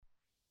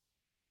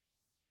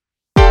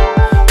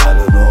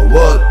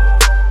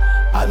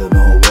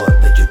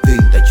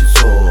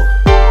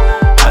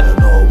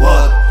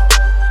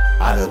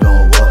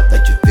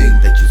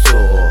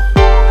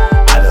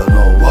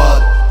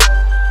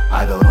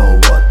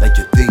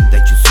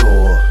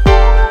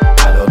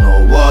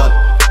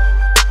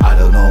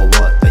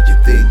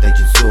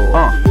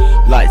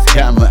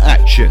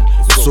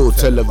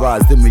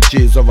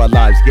Images of our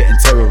lives getting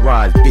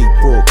terrorized. Big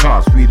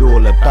broadcast, read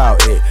all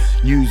about it.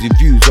 News and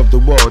views of the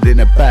world in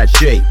a bad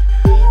shape.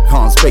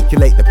 Can't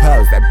speculate, the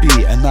powers that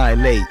be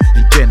annihilate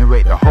and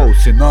generate the whole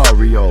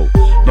scenario.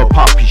 No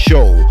puppy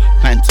show,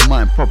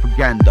 pantomime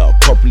propaganda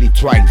properly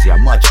twangs ya,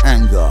 much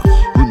anger.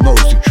 Who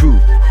knows the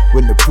truth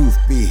when the proof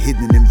be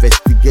hidden?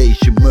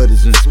 Investigation,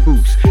 murders and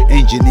spoofs,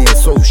 engineer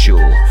social,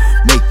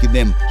 making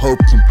them hope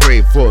and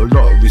pray for a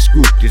lot of this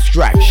group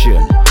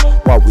distraction.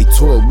 While we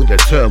toil with the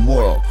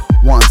turmoil,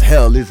 one's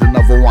hell is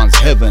another one's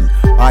heaven.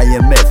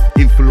 IMF,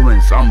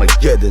 influence,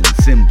 Armageddon,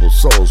 symbols,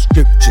 souls,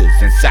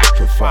 scriptures and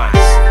sacrifice.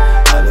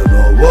 I don't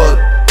know what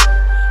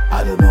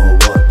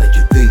that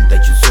you think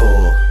that you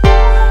saw.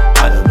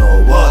 I don't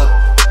know what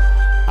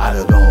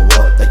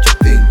that you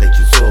think that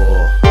you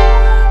saw.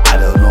 I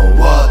don't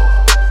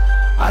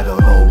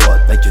know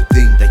what that you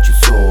think that you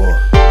saw.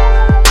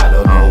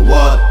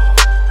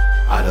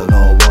 I don't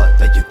know what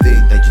that you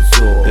think that you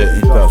saw. The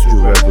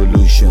Industrial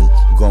Revolution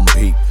gone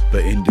peak,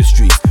 but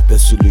industries, the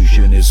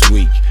solution is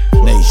weak.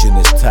 Nation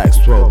is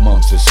taxed, 12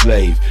 months a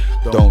slave.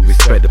 Don't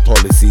respect the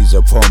policies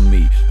upon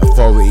me.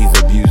 Authorities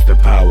abuse the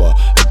power,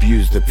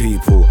 abuse the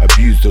people,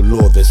 abuse the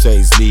law. They say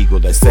it's legal,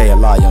 they say a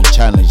lie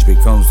unchallenged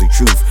becomes the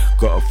truth.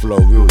 Gotta flow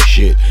real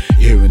shit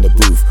here in the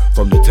booth,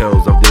 from the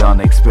tales of the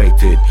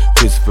unexpected.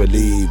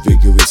 Peacefully,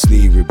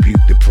 vigorously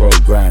rebuke the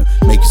program.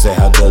 Make you say,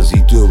 how does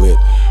he do it?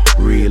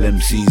 Real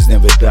MCs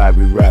never die,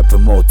 we rap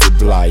and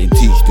multiply and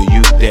teach the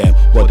youth them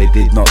what they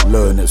did not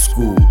learn at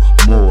school.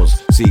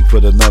 Moors seek for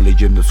the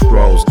knowledge in the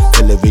scrolls.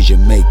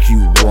 Television make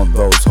you want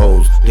those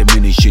holes,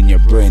 diminishing your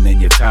brain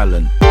and your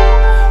talent.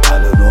 I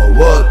don't know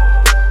what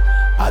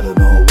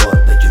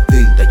that you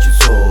think that you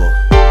saw.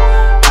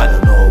 I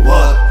don't know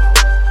what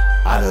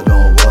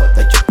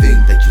that you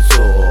think that you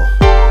saw.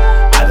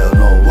 I don't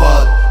know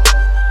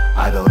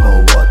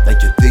what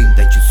that you think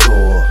that you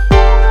saw.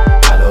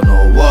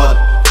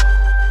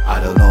 I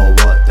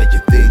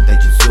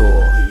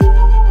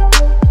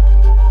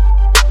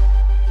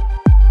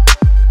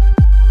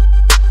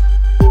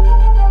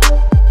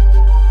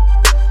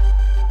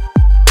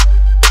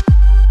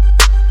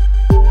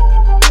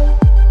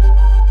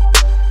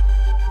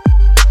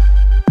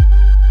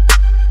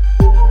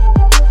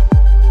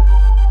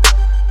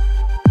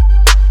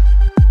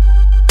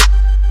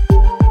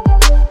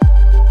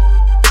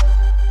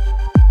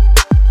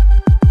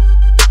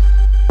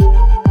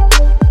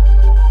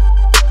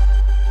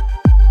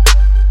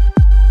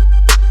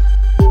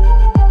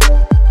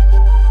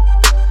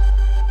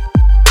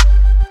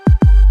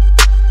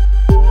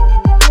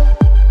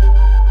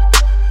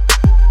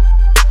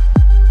don't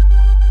know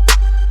what that you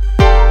think that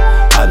you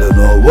saw.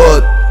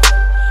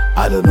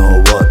 I don't know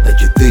what that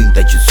you think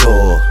that you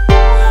saw.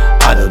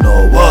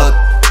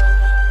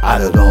 I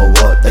don't know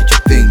what that you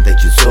think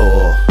that you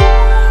saw.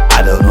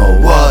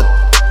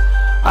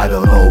 I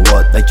don't know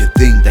what that you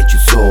think that you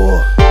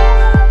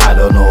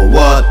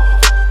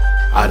saw.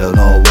 I don't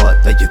know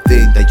what that you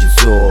think that you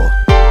saw.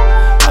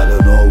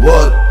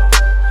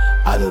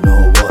 I don't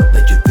know what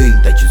that you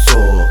think that you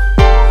saw.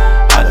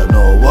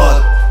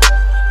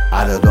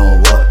 I don't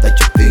know what that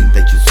you think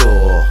that you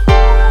saw.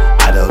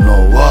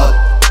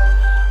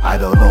 I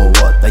don't know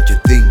what that you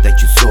think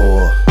that you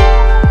saw.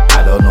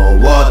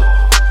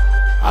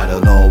 I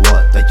don't know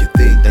what that you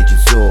think that you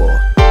saw.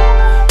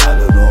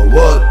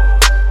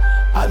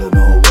 I don't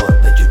know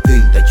what that you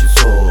think that you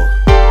saw.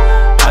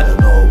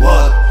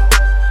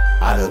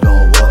 I don't know